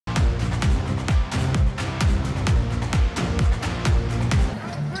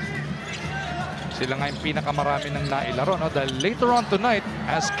Sila nga yung pinakamarami ng nailaro, no? Dahil later on tonight,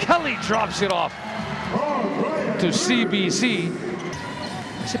 as Kelly drops it off to CBC.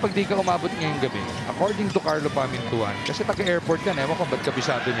 Kasi pag di ka umabot ngayong gabi, according to Carlo Pamintuan, kasi taga-airport ka, ewan ko ba't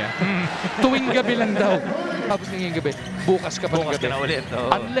kabisado niya. Tuwing gabi lang daw. Umabot ngayong gabi, bukas ka pa ng gabi. Bukas ka na ulit.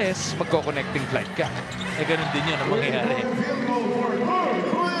 Oh. Unless magko-connecting flight ka. Eh, ganun din yun ang mangyayari.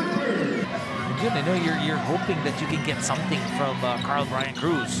 Yun, I know you're hoping that you can get something from Carl Brian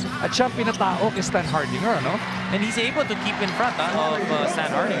Cruz. At siya pinatao kay Stan Hardinger, no? And he's able to keep in front of Stan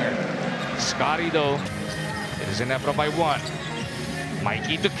Hardinger. Scotty, though, it is Ginebra by 1.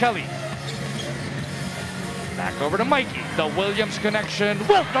 Mikey to Kelly. Back over to Mikey. The Williams connection.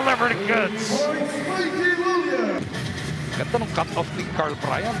 Well delivered goods. Ganda ng cut-off ni Carl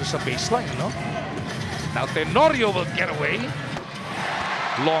Brian sa baseline, no? Now Tenorio will get away.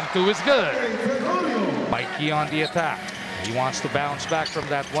 Long two is good. Mikey on the attack. He wants to bounce back from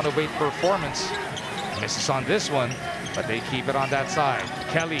that 1 of 8 performance. Misses on this one, but they keep it on that side.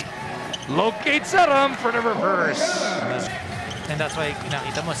 Kelly locates at him for the reverse. And that's why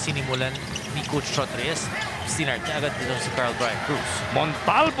nakita mo sinimulan ni Coach Chotres. Sinart niya agad dito si Carl Brian Cruz.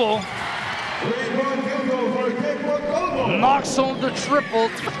 Montalvo knocks on the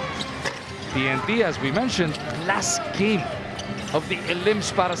triple. TNT, as we mentioned, last game of the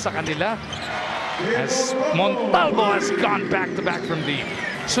elims para sa kanila, as Montalvo has gone back-to-back from deep.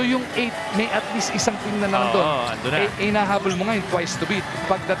 So yung 8, may at least isang team na nandun. Inahabol mo ngayon twice to beat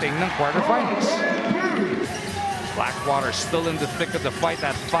pagdating ng quarterfinals. Blackwater still in the thick of the fight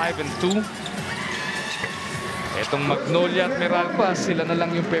at 5 and 2. Etong Magnolia at Meralpa, sila na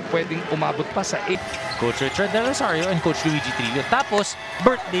lang yung pwedeng umabot pa sa 8. Coach Richard Del Rosario and Coach Luigi Trillo. Tapos,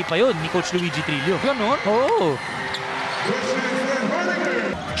 birthday pa yun ni Coach Luigi Trillo. Ganon? Oo.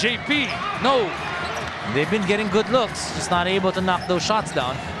 JP, no. They've been getting good looks, just not able to knock those shots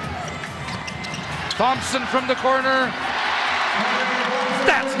down. Thompson from the corner.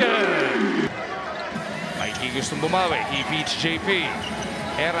 That's good. Mikey gustong bumawi. He beats JP.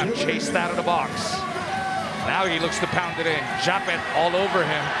 Eran chased out of the box. Now he looks to pound it in. Japet all over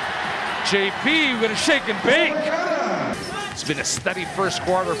him. JP with a shake and bake. It's been a steady first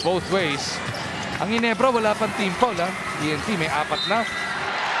quarter both ways. Ang Ginebra wala pang team foul, ha? TNT may 4 na.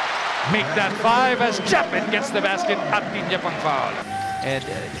 Make that 5 as Japet gets the basket at linya pang foul. And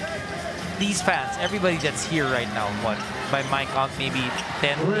these fans, everybody that's here right now, what, by my count, maybe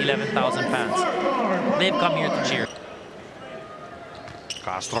 10, 11,000 fans, they've come here to cheer.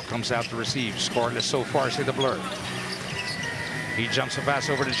 Castro comes out to receive. Scoreless so far, say the Blur. He jumps a pass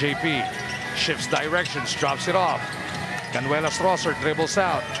over to JP. Shifts directions, drops it off. Canuelas Rosser dribbles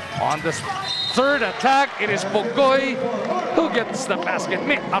out. On the third attack, it is Bogoy who gets the basket.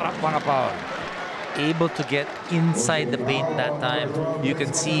 May harap mga foul. Able to get inside the paint that time. You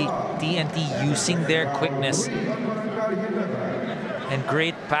can see TNT using their quickness and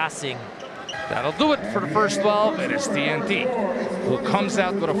great passing. That'll do it for the first 12. It is TNT who comes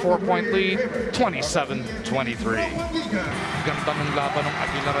out with a 4-point lead, 27-23. Ganda ng laban ng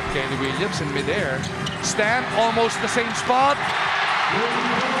Aguilar at Kelly Williams in midair. Stan almost the same spot.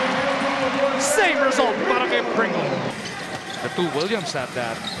 Same result para kay Pringle. The two Williams at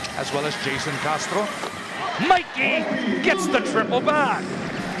that, as well as Jason Castro. Mikey gets the triple back.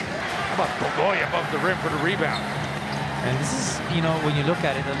 How about Bogoy above the rim for the rebound? And this is, you know, when you look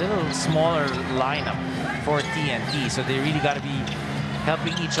at it, a little smaller lineup for TNT. So they really got to be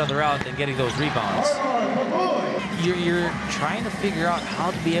helping each other out and getting those rebounds. You're trying to figure out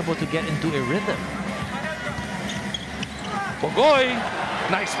how to be able to get into a rhythm. Bogoy,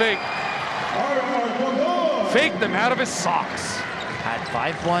 nice fake. Faked them out of his socks. Had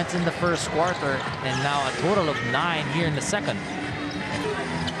 5 points in the first quarter and now a total of 9 here in the second.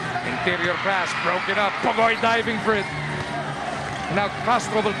 Interior pass broken up. Bogoy diving for it. Now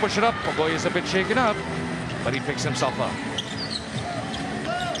Castro will push it up. Bogoy is a bit shaken up, but he picks himself up.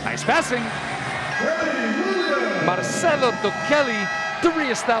 Nice passing. Marcelo to Kelly to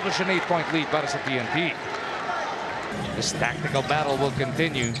reestablish an 8-point lead para sa TNT. This tactical battle will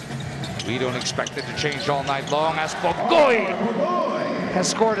continue. We don't expect it to change all night long as Bogoy has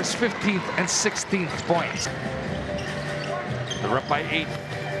scored his 15th and 16th points. They're up by 8.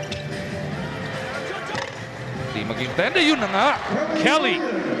 Di magintende, yun na nga. Kelly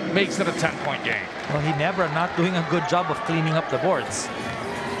makes it a 10-point game. Well, Ginebra not doing a good job of cleaning up the boards.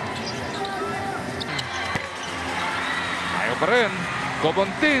 Ayaw pa rin.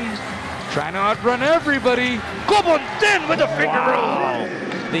 Gobontin trying to outrun everybody. Gobontin with a finger roll.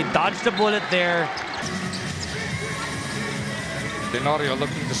 They dodged the bullet there. Tenorio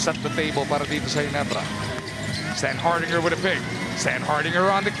looking to set the table para dito sa Ginebra. Stan Hardinger with a pick. Stan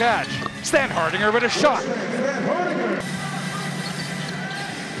Hardinger on the catch. Stan Hardinger with a shot.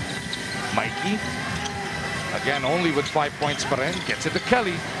 Mikey, again only with 5 points per end, gets it to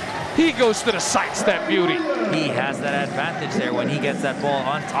Kelly. He goes to the sidestep beauty. He has that advantage there when he gets that ball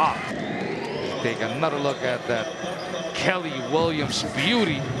on top. Take another look at that Kelly Williams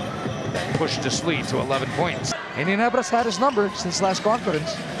beauty that pushed this lead to 11 points. And Ginebra's had his number since last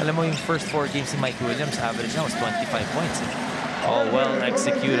conference. Alam mo yung first 4 games ni Mike Williams, average now was 25 points. Oh, well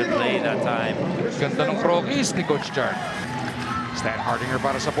executed play that time. Ganda ng croquis ni Coach Chart. Stan Hardinger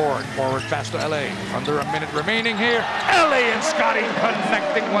para sa board. Forward pass to LA. Under a minute remaining here. LA and Scotty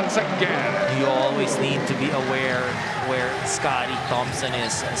connecting once again. You always need to be aware where Scotty Thompson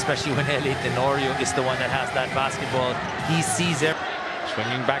is, especially when LA Tenorio is the one that has that basketball. He sees it.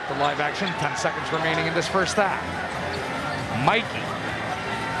 Swinging back to live action. 10 seconds remaining in this first half. Mikey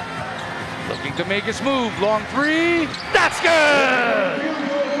looking to make his move. Long three. That's good!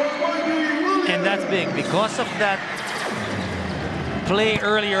 And that's big because of that play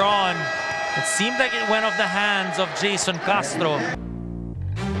earlier on. It seemed like it went off the hands of Jason Castro.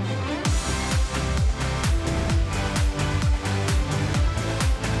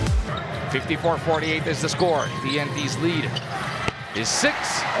 .54-48 is the score. TNT's lead is 6.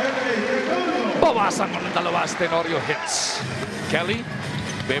 Bawasan mo ng dalawa. Tenorio hits. Kelly,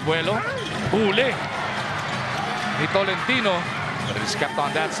 Bebuelo, huli ni Tolentino, but it is kept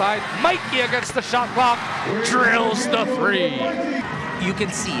on that side. Mikey against the shot clock, drills the 3. You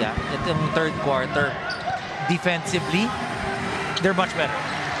can see that in the third quarter, defensively, they're much better.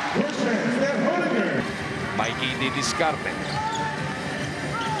 Mikey di discarte.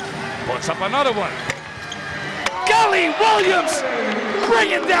 Puts up another one. Kelly Williams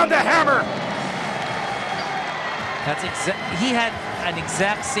bringing down the hammer. That's he had an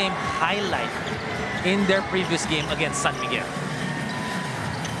exact same highlight in their previous game against San Miguel.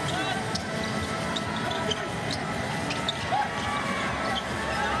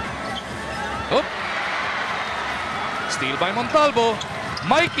 Oop. Steal by Montalvo.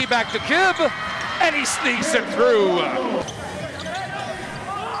 Mikey back to Kib, and he sneaks it through.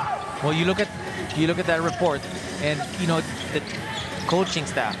 Well, you look at that report, and you know the coaching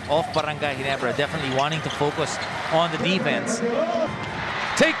staff of Barangay Ginebra definitely wanting to focus on the defense.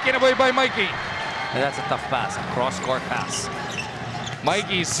 Taken away by Mikey. And that's a tough pass, a cross-court pass.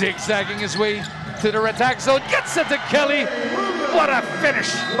 Mikey zigzagging his way to the attack zone, gets it to Kelly. What a finish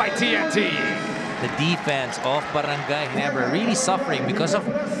by TNT. The defense of Barangay Ginebra really suffering because of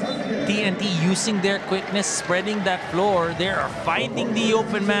TNT using their quickness, spreading that floor. They are finding the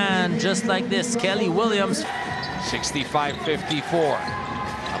open man just like this, Kelly Williams. 65-54.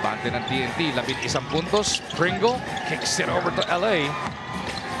 Abante ng TNT, 11 puntos. Pringle kicks it over to LA.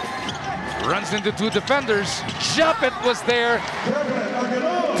 Runs into 2 defenders. Japet was there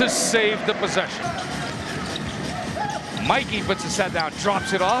to save the possession. Mikey puts his head down,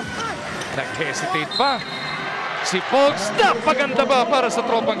 drops it off. Nag-hesitate pa. Si Pogs, napaganda ba para sa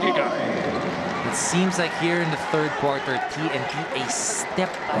tropang giga? It seems like here in the third quarter, TNT a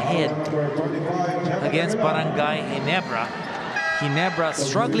step ahead against Barangay Ginebra. Ginebra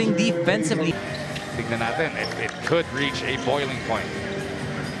struggling defensively. Tignan natin, it could reach a boiling point.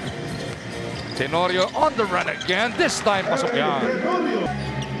 Tenorio on the run again. This time, pasok yan.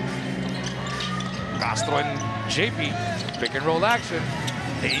 Castro and JP, pick and roll action.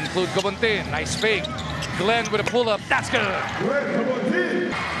 They include Gabontin. Nice fake. Glenn with a pull-up. That's good.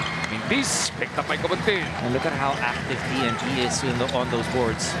 Mintis picked up by Gabontin. And look at how active TNT is on those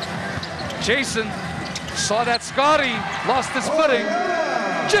boards. Jason saw that Scotty lost his footing.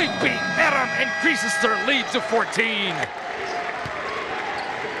 JP Aram increases their lead to 14.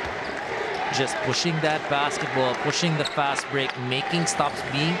 Just pushing that basketball, pushing the fast break, making stops,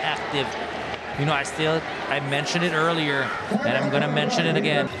 being active. You know, I mentioned it earlier, and I'm gonna mention it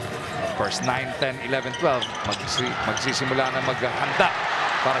again. Of course, 9, 10, 11, 12, magsisimula na maghahanda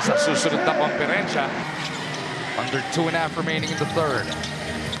para sa susunod na komperensya. Under 2.5 remaining in the third.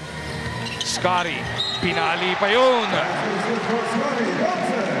 Scotty, pinali pa yun.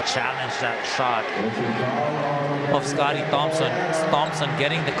 Challenge that shot of Scotty Thompson. Thompson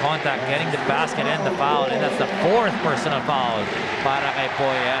getting the contact, getting the basket and the foul, and that's the 4th personal foul para kay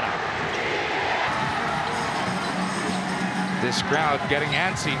Poyera. This crowd getting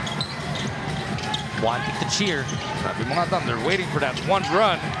antsy. Wanting to cheer. Sabi mga Thumb, they're waiting for that one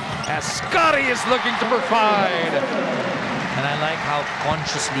run as Scotty is looking to provide. And I like how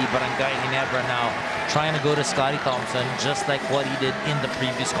consciously Barangay Ginebra now trying to go to Scotty Thompson just like what he did in the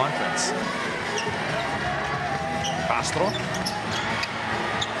previous conference. Castro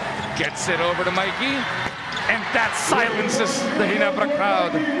gets it over to Mikey. And that silences the Ginebra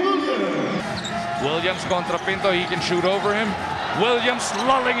crowd. Williams contra Pinto, he can shoot over him. Williams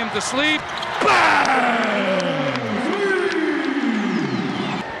lulling him to sleep. Bang!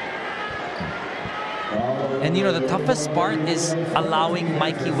 And you know, the toughest part is allowing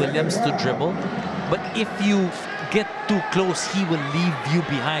Mikey Williams to dribble. But if you get too close, he will leave you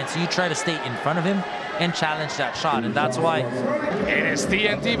behind. So you try to stay in front of him and challenge that shot. And that's why it is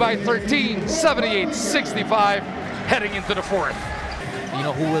TNT by 13, 78-65, heading into the fourth. You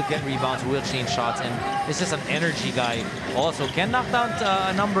know, who will get rebounds, who will change shots. And this is an energy guy also. Can knock down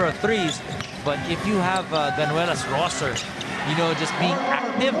a number of threes. But if you have Ganuelas Rosser, you know, just being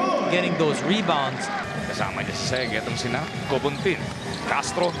active, getting those rebounds. Kasama niya si Seg, itong sina Cobuntin,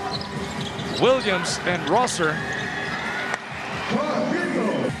 Castro, Williams, and Rosser.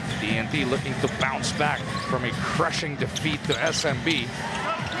 TNT looking to bounce back from a crushing defeat to SMB.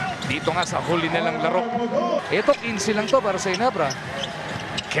 Dito nga sa huli nilang laro. Ito, 15 lang to para sa Ginebra.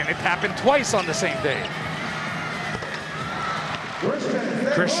 Can it happen twice on the same day?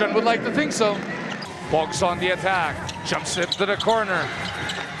 Christian would like to think so. Pogs on the attack. Jumps it to the corner.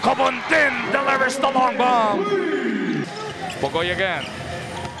 Cobuntin delivers the long bomb. Pogoy again.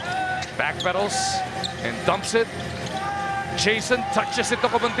 Backpedals and dumps it. Jason touches it to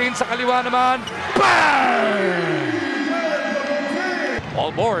Cobuntin sa kaliwa naman. Bang!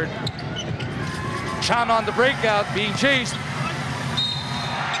 All board. Chan on the breakout, being chased.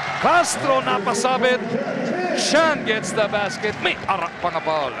 Castro napasabit. Chan gets the basket. May arak pa nga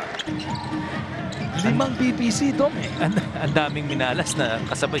foul. 5 BPC, Dom. Ang daming minalas na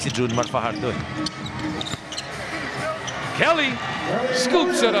kasabay si Junmar Fajardo. Kelly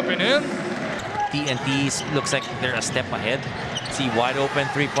scoops it up and in. TNT looks like they're a step ahead. See, wide open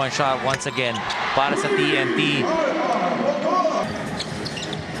three-point shot once again para sa TNT.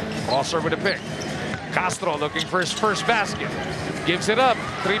 Rosser with a pick. Castro looking for his first basket. Gives it up.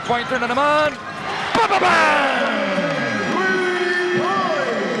 Three-pointer na naman. Ba-ba-bang!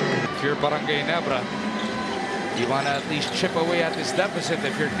 If you're Barangay Ginebra, you want to at least chip away at this deficit.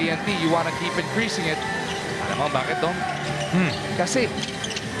 If you're TNT, you want to keep increasing it. Alam mo bakit, Dom? Kasi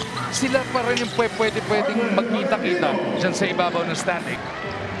sila pa rin yung pwedeng magkita-kita dyan sa ibabaw ng standing.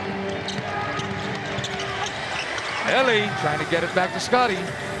 Ellie trying to get it back to Scotty.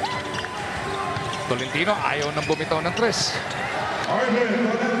 Tolentino ayaw nang bumitaw ng tres.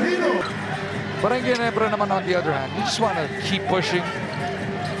 Barangay Ginebra naman on the other hand, you just want to keep pushing.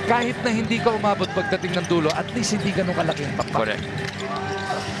 Kahit na hindi ka umabot pagdating ng dulo, at least hindi ganun kalaki ang pakpak. Correct.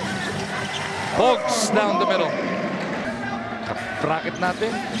 Hogs down the middle. Bracket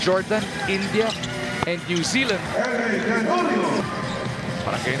natin, Jordan, India, and New Zealand.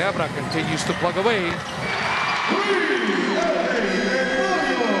 Barangay Ginebra continues to plug away.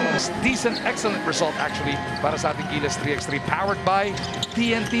 Decent, excellent result actually para sa ating Gilas 3x3, powered by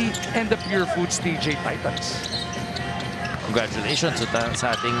TNT and the Pure Foods TJ Titans. Congratulations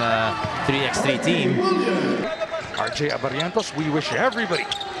sa ating 3x3 team. RJ Abarientos, we wish everybody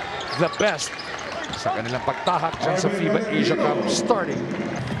the best sa kanilang pagtahak dyan sa FIBA Asia Cup starting.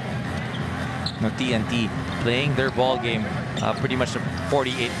 No, TNT playing their ball game pretty much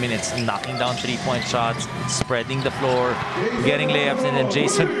 48 minutes, knocking down three-point shots, spreading the floor, getting layups, and then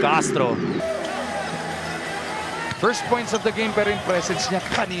Jason Castro. First points of the game, pero in presence niya,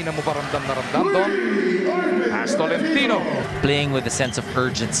 kanina mo pa ramdam na ramdam doon. As Tolentino. Playing with a sense of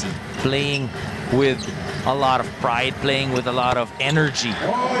urgency, playing with a lot of pride, playing with a lot of energy.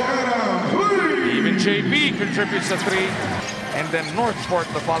 Even JB contributes a 3. And then Northport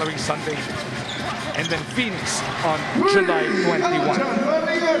the following Sunday. And then Phoenix on July 21.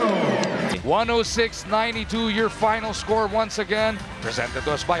 106-92, your final score once again. Presented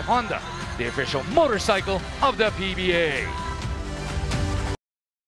to us by Honda, the official motorcycle of the PBA.